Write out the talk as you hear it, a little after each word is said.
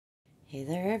Hey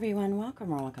there everyone,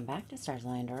 welcome or welcome back to Stars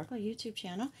Aligned Oracle YouTube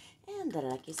channel and the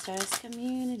Lucky Stars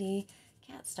community.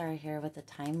 Cat Star here with a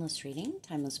timeless reading.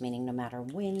 Timeless meaning no matter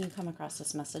when you come across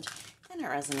this message and it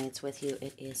resonates with you,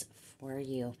 it is for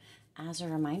you. As a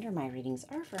reminder, my readings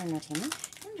are for entertainment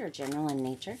and are general in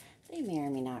nature. They may or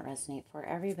may not resonate for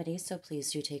everybody, so please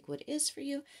do take what is for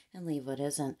you and leave what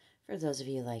isn't. For those of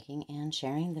you liking and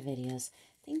sharing the videos,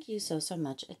 thank you so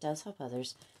much. It does help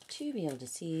others to be able to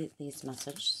see these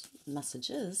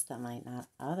messages that might not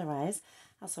otherwise.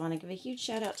 I also want to give a huge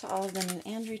shout out to all of the new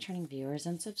and returning viewers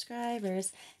and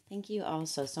subscribers. Thank you all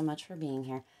so much for being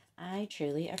here. I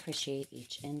truly appreciate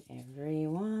each and every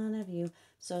one of you.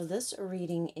 So this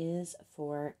reading is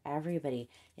for everybody.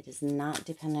 It is not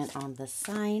dependent on the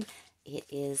sign. It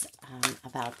is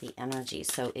about the energy.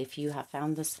 So if you have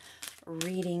found this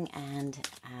reading and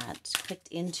clicked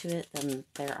into it, then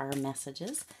there are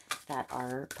messages that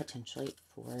are potentially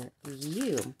for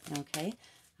you. Okay.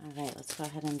 All right. Let's go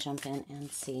ahead and jump in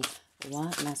and see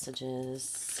what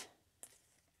messages.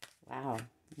 Wow.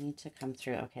 Need to come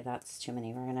through. Okay. That's too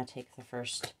many. We're going to take the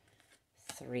first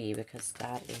three because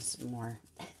that is more,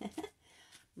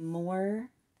 more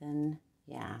than,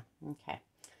 yeah. Okay.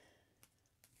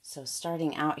 So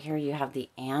starting out here, you have the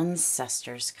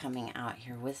ancestors coming out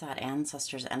here. With that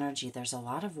ancestors energy, there's a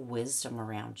lot of wisdom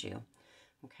around you.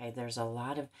 Okay, there's a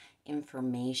lot of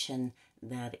information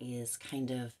that is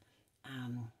kind of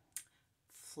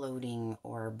floating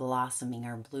or blossoming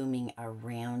or blooming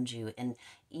around you. And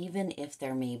even if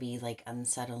there may be like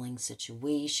unsettling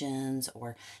situations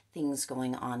or things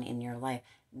going on in your life,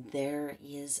 there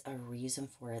is a reason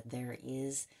for it. There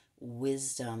is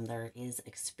wisdom, there is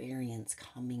experience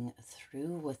coming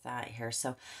through with that here.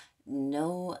 So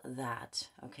know that,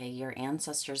 okay, your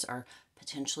ancestors are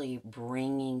potentially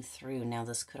bringing through. Now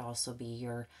this could also be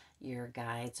your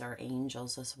guides or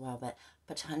angels as well, but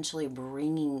potentially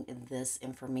bringing this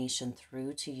information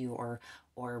through to you,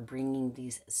 or bringing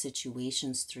these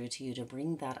situations through to you to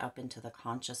bring that up into the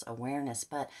conscious awareness.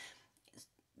 But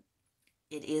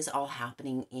it is all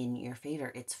happening in your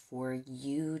favor. It's for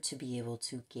you to be able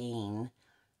to gain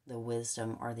the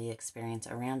wisdom or the experience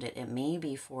around it. It may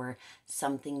be for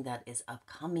something that is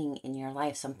upcoming in your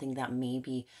life, something that may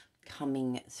be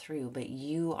coming through, but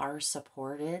you are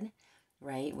supported,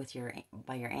 right, with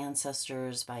by your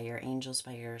ancestors, by your angels,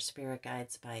 by your spirit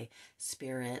guides, by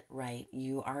spirit, right?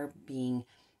 You are being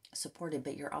supported,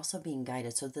 but you're also being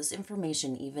guided. So this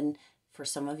information, even for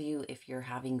some of you, if you're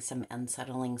having some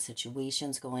unsettling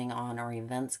situations going on or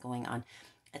events going on,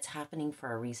 it's happening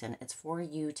for a reason. It's for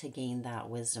you to gain that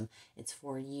wisdom. It's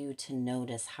for you to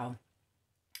notice how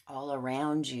all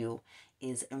around you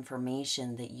is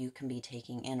information that you can be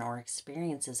taking in, or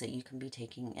experiences that you can be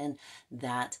taking in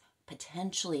that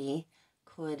potentially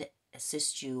could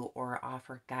assist you or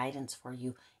offer guidance for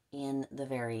you in the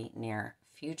very near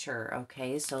future.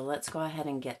 Okay, so let's go ahead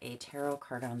and get a tarot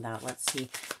card on that. Let's see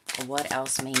what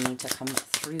else may need to come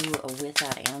through with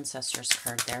that ancestors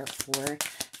card there for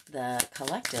the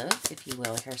collective, if you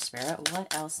will, here, Spirit.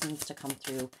 What else needs to come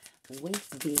through with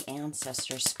the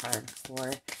ancestors card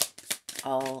for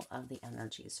all of the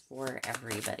energies, for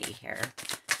everybody here?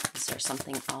 Is there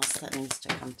something else that needs to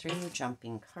come through?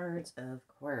 Jumping cards, of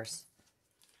course.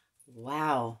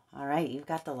 Wow. All right, you've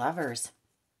got the Lovers.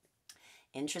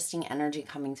 Interesting energy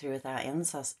coming through with that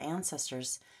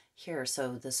ancestors here.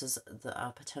 So this is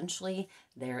the potentially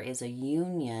there is a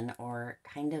union, or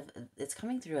kind of, it's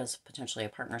coming through as potentially a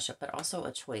partnership, but also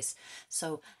a choice.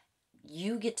 So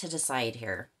you get to decide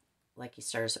here, Lucky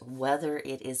Stars, whether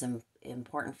it is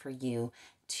important for you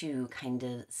to kind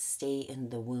of stay in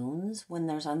the wounds when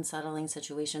there's unsettling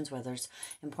situations, whether it's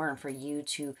important for you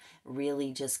to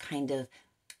really just kind of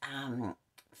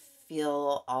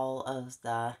feel all of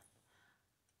the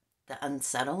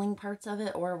unsettling parts of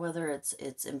it, or whether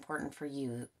it's important for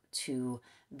you to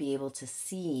be able to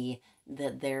see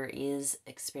that there is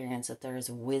experience, that there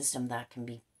is wisdom that can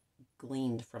be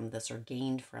gleaned from this or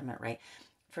gained from it, right?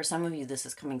 For some of you, this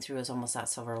is coming through as almost that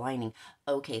silver lining.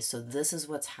 Okay, so this is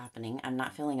what's happening. I'm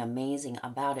not feeling amazing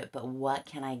about it, but what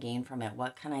can I gain from it?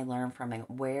 What can I learn from it?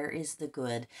 Where is the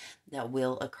good that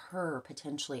will occur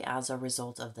potentially as a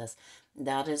result of this?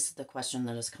 That is the question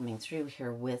that is coming through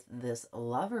here with this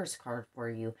Lovers card for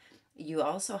you. You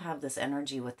also have this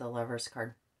energy with the Lovers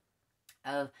card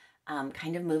of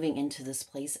kind of moving into this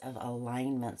place of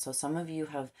alignment. So some of you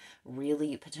have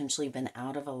really potentially been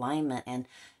out of alignment, and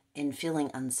and feeling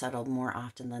unsettled more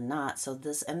often than not. So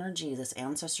this energy, this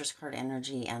ancestors card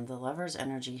energy and the Lovers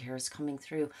energy here is coming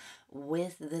through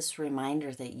with this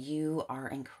reminder that you are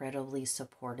incredibly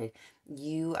supported.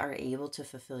 You are able to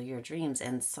fulfill your dreams,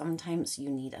 and sometimes you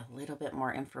need a little bit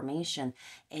more information.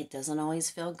 It doesn't always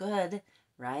feel good,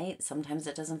 right? Sometimes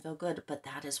it doesn't feel good, but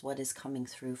that is what is coming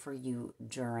through for you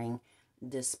during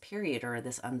this period or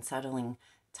this unsettling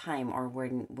time, or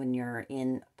when you're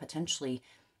in potentially,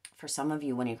 for some of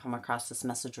you, when you come across this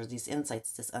message or these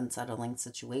insights, this unsettling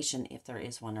situation, if there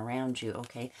is one around you,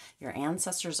 okay, your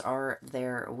ancestors are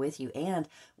there with you. And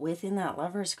within that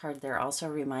Lovers card, they're also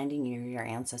reminding you, your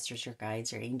ancestors, your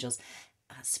guides, your angels,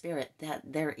 spirit, that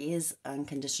there is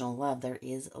unconditional love. There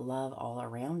is love all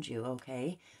around you,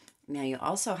 okay? Now you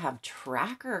also have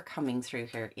Tracker coming through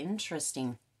here.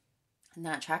 Interesting. And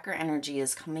that Tracker energy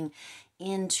is coming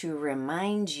in to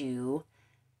remind you,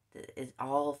 it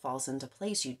all falls into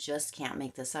place. You just can't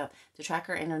make this up. The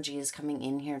Tracker energy is coming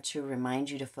in here to remind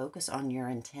you to focus on your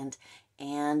intent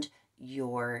and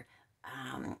your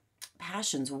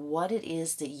passions, what it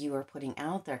is that you are putting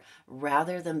out there,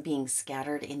 rather than being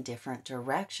scattered in different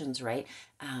directions, right?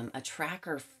 A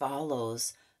tracker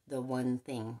follows the one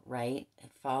thing, right?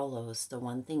 It follows the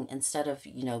one thing instead of,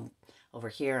 over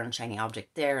here and shiny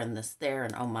object there and this there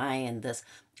and oh my and this,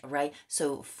 right?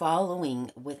 So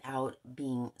following without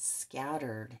being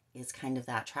scattered is kind of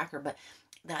that tracker, but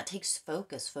that takes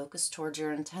focus towards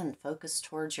your intent, focus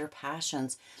towards your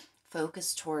passions,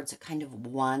 focus towards kind of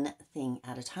one thing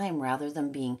at a time rather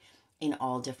than being in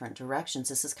all different directions.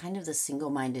 This is kind of the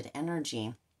single-minded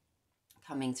energy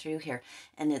coming through here,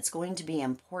 and it's going to be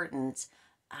important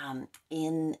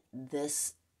in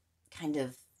this kind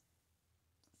of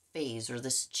phase or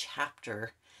this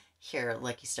chapter here,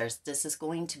 Lucky Stars. This is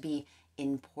going to be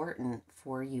important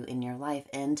for you in your life,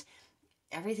 and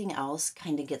everything else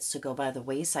kind of gets to go by the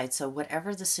wayside. So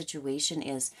whatever the situation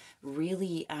is,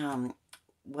 really,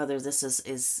 whether this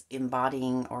is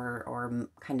embodying or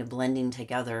kind of blending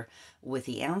together with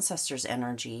the ancestors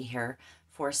energy here,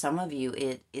 for some of you,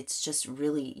 it's just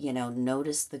really,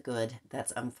 notice the good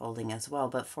that's unfolding as well.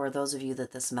 But for those of you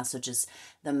that this message is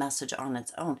the message on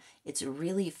its own, it's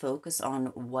really focus on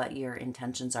what your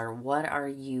intentions are. What are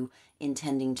you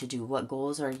intending to do? What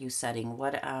goals are you setting?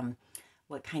 What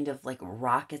kind of like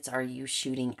rockets are you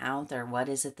shooting out there? What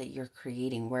is it that you're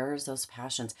creating? Where is those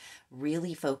passions?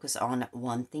 Really focus on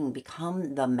one thing.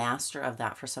 Become the master of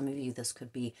that. For some of you, this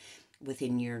could be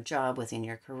within your job, within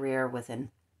your career, within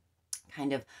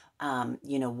kind of,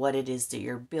 what it is that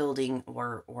you're building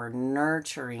or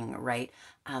nurturing, right?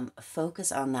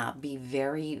 Focus on that. Be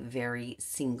very, very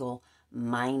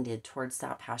single-minded towards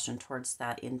that passion, towards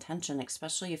that intention,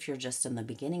 especially if you're just in the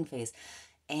beginning phase,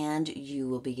 and you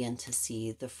will begin to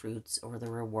see the fruits or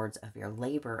the rewards of your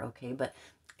labor, okay?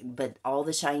 But all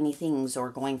the shiny things or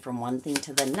going from one thing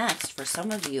to the next, for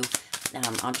some of you,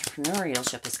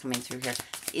 entrepreneurship is coming through here,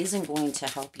 isn't going to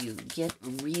help you. Get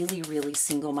really, really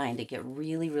single-minded. Get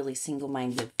really, really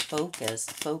single-minded,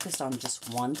 focused on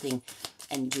just one thing,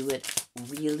 and do it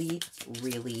really,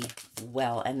 really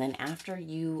well. And then after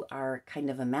you are kind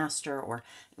of a master or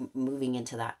moving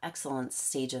into that excellence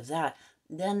stage of that,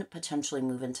 then potentially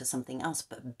move into something else,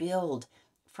 but build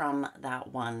from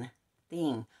that one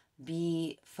thing.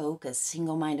 Be focused,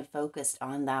 single-minded, focused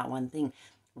on that one thing.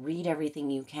 Read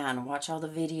everything you can, watch all the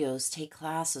videos, take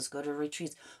classes, go to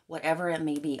retreats, whatever it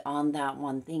may be on that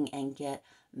one thing, and get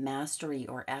mastery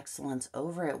or excellence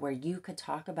over it, where you could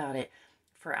talk about it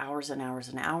for hours and hours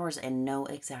and hours and know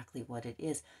exactly what it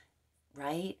is,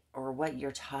 right? Or what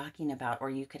you're talking about, or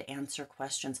you could answer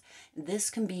questions. This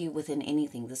can be within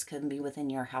anything. This can be within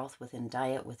your health, within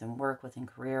diet, within work, within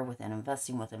career, within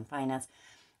investing, within finance,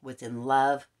 within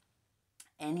love,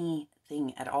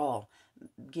 anything at all.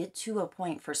 Get to a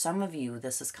point. For some of you,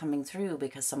 this is coming through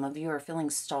because some of you are feeling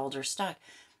stalled or stuck.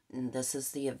 And this is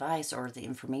the advice or the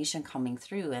information coming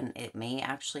through, and it may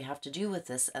actually have to do with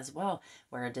this as well,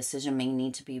 where a decision may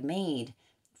need to be made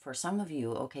for some of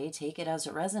you. Okay, take it as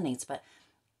it resonates. But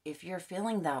if you're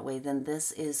feeling that way, then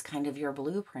this is kind of your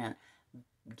blueprint.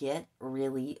 Get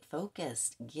really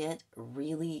focused. Get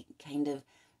really kind of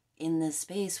in this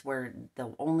space where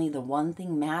only the one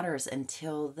thing matters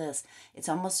until this. It's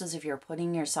almost as if you're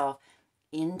putting yourself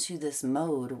into this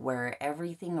mode where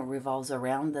everything revolves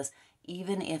around this,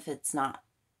 even if it's not,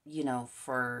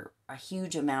 for a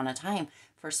huge amount of time.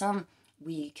 For some,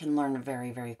 we can learn very,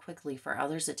 very quickly. For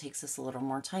others, it takes us a little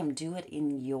more time. Do it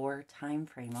in your time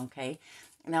frame, okay?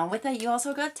 Now, with that, you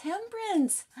also got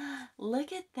Temperance.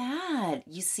 Look at that.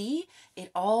 You see, it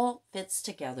all fits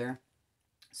together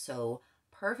so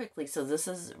perfectly. So this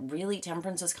is really,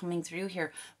 Temperance is coming through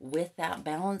here with that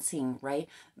balancing, right?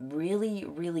 Really,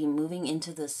 really moving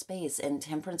into this space. And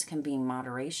Temperance can be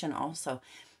moderation also,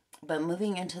 but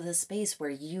moving into the space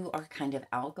where you are kind of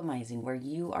alchemizing, where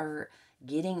you are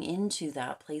getting into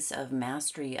that place of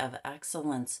mastery, of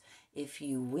excellence, if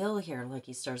you will, here,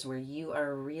 lucky stars, where you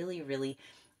are really, really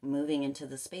moving into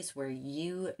the space where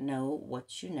you know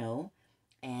what you know,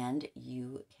 and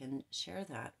you can share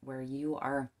that, where you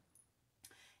are,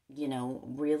 you know,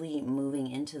 really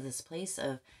moving into this place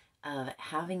of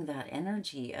having that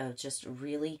energy of just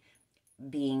really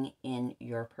being in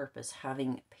your purpose,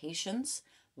 having patience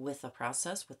with the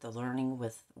process, with the learning,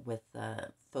 with the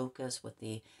focus, with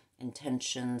the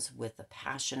intentions, with the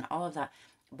passion, all of that,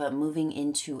 but moving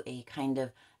into a kind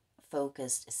of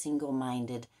focused,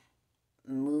 single-minded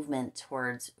movement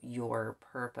towards your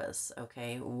purpose,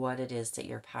 okay? What it is that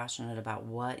you're passionate about,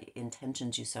 what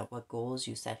intentions you set, what goals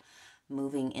you set,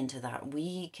 moving into that.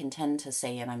 We can tend to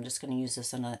say, and I'm just going to use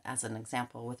this as an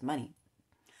example with money,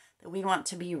 that we want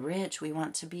to be rich, we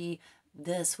want to be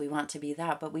this, we want to be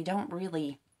that, but we don't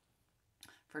really,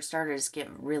 for starters, get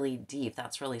really deep.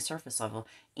 That's really surface level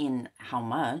in how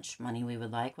much money we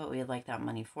would like, what we would like that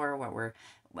money for, what we're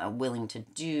willing to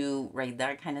do, right?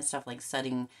 That kind of stuff, like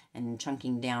setting and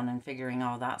chunking down and figuring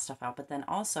all that stuff out. But then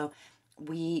also,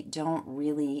 we don't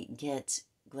really get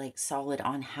like solid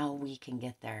on how we can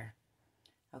get there,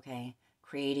 okay?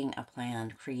 Creating a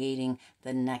plan, creating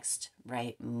the next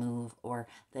right move, or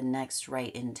the next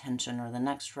right intention, or the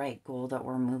next right goal that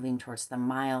we're moving towards, the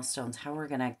milestones, how we're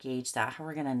going to gauge that, how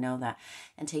we're going to know that,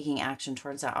 and taking action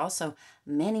towards that. Also,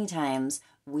 many times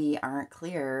we aren't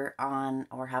clear on,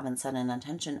 or haven't set an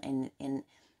intention in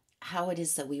how it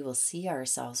is that we will see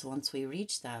ourselves once we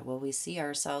reach that. Will we see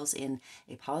ourselves in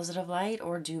a positive light,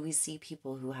 or do we see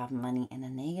people who have money in a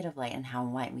negative light, and how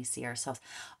might we see ourselves?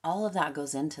 All of that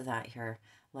goes into that here,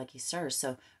 lucky stars.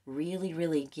 So really,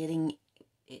 really getting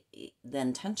the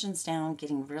intentions down,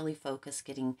 getting really focused,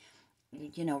 getting,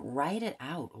 you know, write it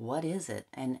out. What is it?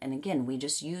 And again, we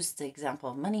just used the example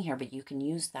of money here, but you can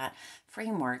use that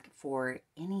framework for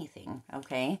anything,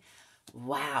 okay?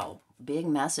 Wow, big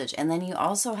message. And then you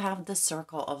also have the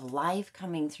circle of life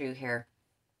coming through here.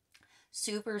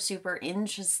 Super, super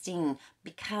interesting,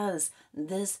 because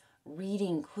this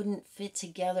reading couldn't fit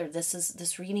together.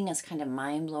 This reading is kind of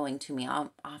mind-blowing to me.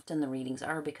 Often the readings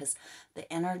are, because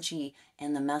the energy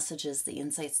and the messages, the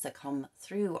insights that come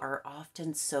through are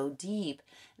often so deep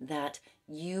that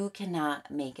you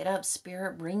cannot make it up.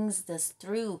 Spirit brings this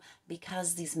through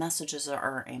because these messages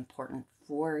are important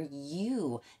for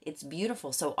you. It's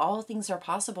beautiful. So all things are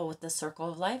possible with the circle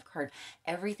of life card.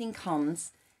 Everything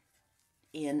comes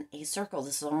in a circle.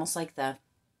 This is almost like the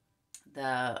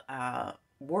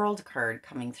world card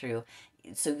coming through.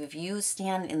 So if you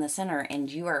stand in the center and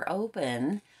you are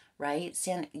open, right?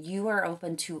 You are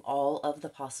open to all of the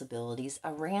possibilities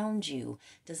around you.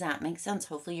 Does that make sense?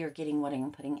 Hopefully you're getting what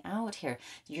I'm putting out here.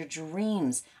 Your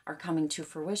dreams are coming to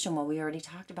fruition. Well, we already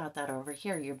talked about that over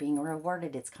here. You're being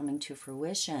rewarded. It's coming to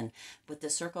fruition. But the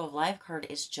circle of life card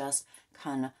is just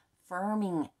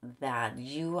confirming that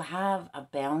you have a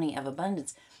bounty of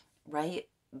abundance, right?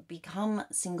 Become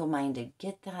single-minded.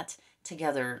 Get that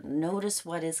together. Notice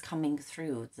what is coming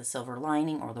through, the silver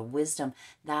lining or the wisdom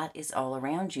that is all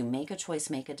around you. Make a choice,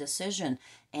 make a decision,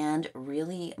 and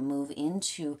really move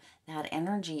into that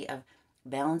energy of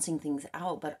balancing things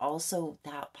out, but also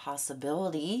that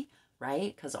possibility,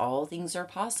 right? Because all things are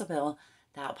possible.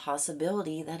 That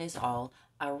possibility that is all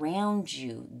around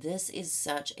you. This is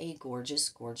such a gorgeous,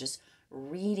 gorgeous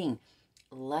reading.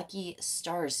 Lucky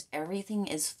stars, everything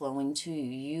is flowing to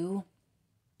you.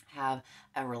 You have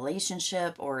a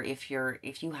relationship, or if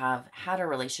you have had a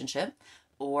relationship,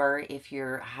 or if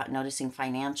you're noticing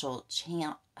financial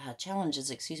challenges,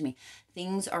 excuse me,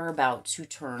 things are about to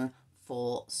turn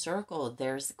full circle.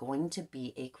 There's going to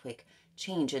be a quick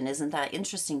change. And isn't that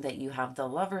interesting that you have the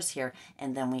Lovers here,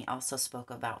 and then we also spoke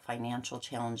about financial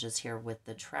challenges here with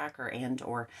the tracker, and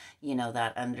or, you know,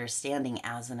 that understanding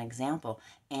as an example.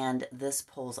 And this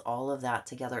pulls all of that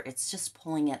together. It's just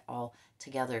pulling it all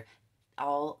together.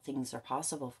 All things are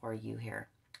possible for you here.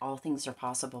 All things are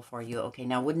possible for you. Okay,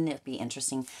 now wouldn't it be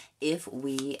interesting if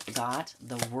we got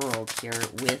the World here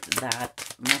with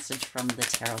that message from the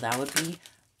tarot? That would be,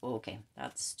 okay,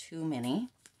 that's too many.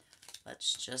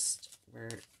 Let's just,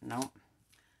 no,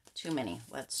 too many.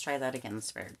 Let's try that again,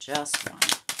 Spirit. Just one,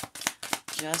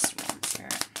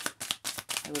 Spirit.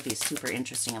 It would be super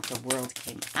interesting if the World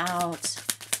came out.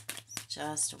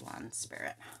 Just one,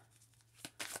 Spirit.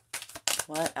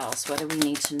 What else? What do we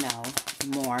need to know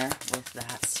more with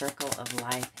that circle of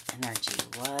life energy?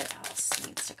 What else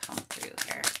needs to come through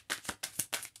here?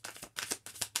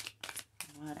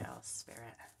 What else,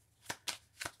 Spirit?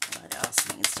 What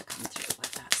else needs to come through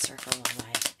with that circle of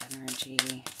life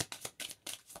energy?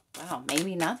 Wow,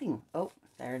 maybe nothing. Oh,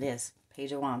 there it is.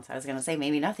 Page of Wands. I was going to say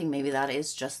maybe nothing. Maybe that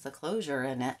is just the closure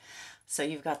in it. So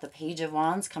you've got the Page of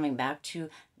Wands coming back to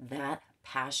that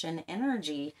passion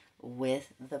energy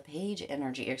with the Page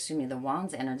energy, excuse me, the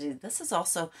Wands energy. This is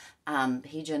also,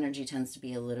 Page energy tends to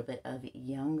be a little bit of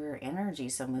younger energy.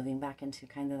 So moving back into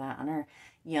kind of that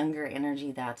younger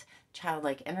energy, that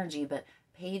childlike energy. But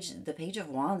the Page of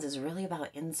Wands is really about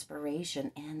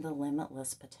inspiration and the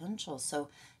limitless potential. So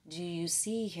do you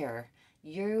see here?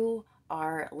 You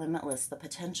are limitless. The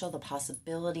potential, the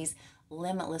possibilities,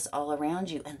 limitless all around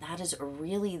you. And that is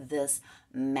really this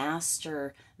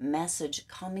master message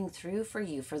coming through for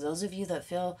you. For those of you that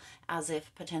feel as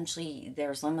if potentially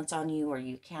there's limits on you, or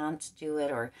you can't do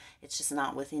it, or it's just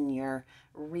not within your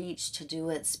reach to do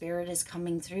it, Spirit is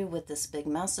coming through with this big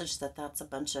message that that's a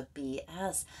bunch of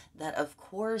BS, that of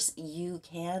course you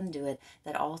can do it,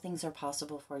 that all things are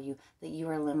possible for you, that you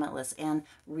are limitless. And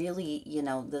really, you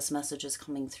know, this message is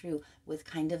coming through with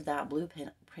kind of that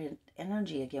blueprint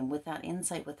energy again, with that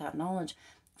insight, with that knowledge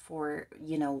for,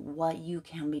 you know, what you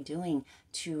can be doing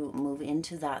to move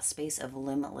into that space of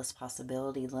limitless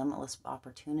possibility, limitless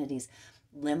opportunities,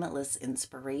 limitless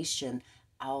inspiration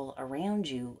all around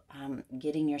you,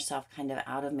 getting yourself kind of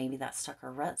out of maybe that stuck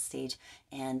or rut stage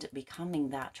and becoming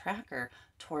that tracker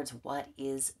towards what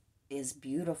is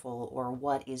beautiful, or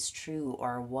what is true,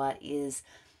 or what is,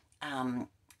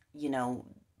 you know,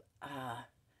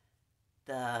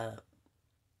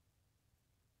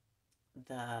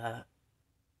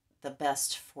 the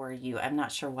best for you. I'm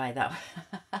not sure why that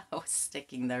was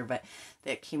sticking there, but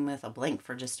that came with a blank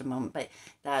for just a moment. But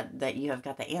that you have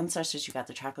got the ancestors, you got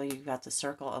the tracker, you've got the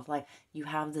circle of life. You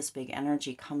have this big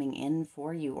energy coming in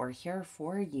for you, or here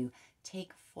for you.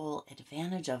 Take full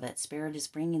advantage of it. Spirit is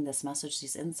bringing this message,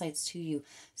 these insights to you,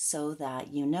 so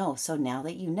that you know. So now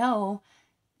that you know,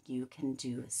 you can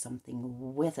do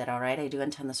something with it. All right, I do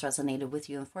intend this resonated with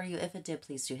you and for you. If it did,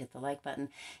 please do hit the like button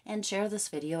and share this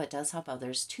video. It does help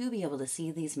others to be able to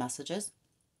see these messages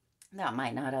that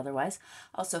might not otherwise.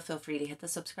 Also, feel free to hit the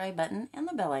subscribe button and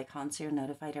the bell icon so you're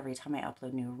notified every time I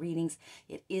upload new readings.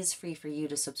 It is free for you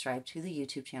to subscribe to the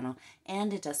YouTube channel,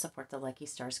 and it does support the Lucky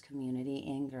Stars community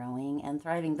in growing and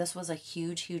thriving. This was a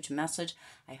huge message.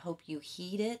 I hope you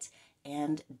heed it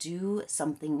and do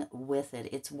something with it.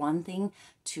 It's one thing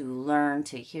to learn,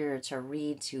 to hear, to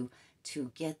read, to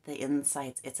get the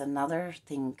insights. It's another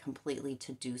thing completely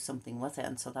to do something with it.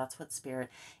 And so that's what Spirit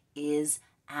is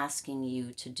asking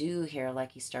you to do here,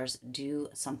 Lucky Stars. Do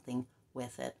something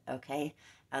with it, okay?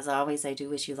 As always, I do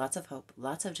wish you lots of hope,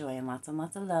 lots of joy, and lots of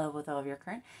love with all of your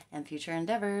current and future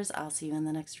endeavors. I'll see you in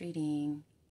the next reading.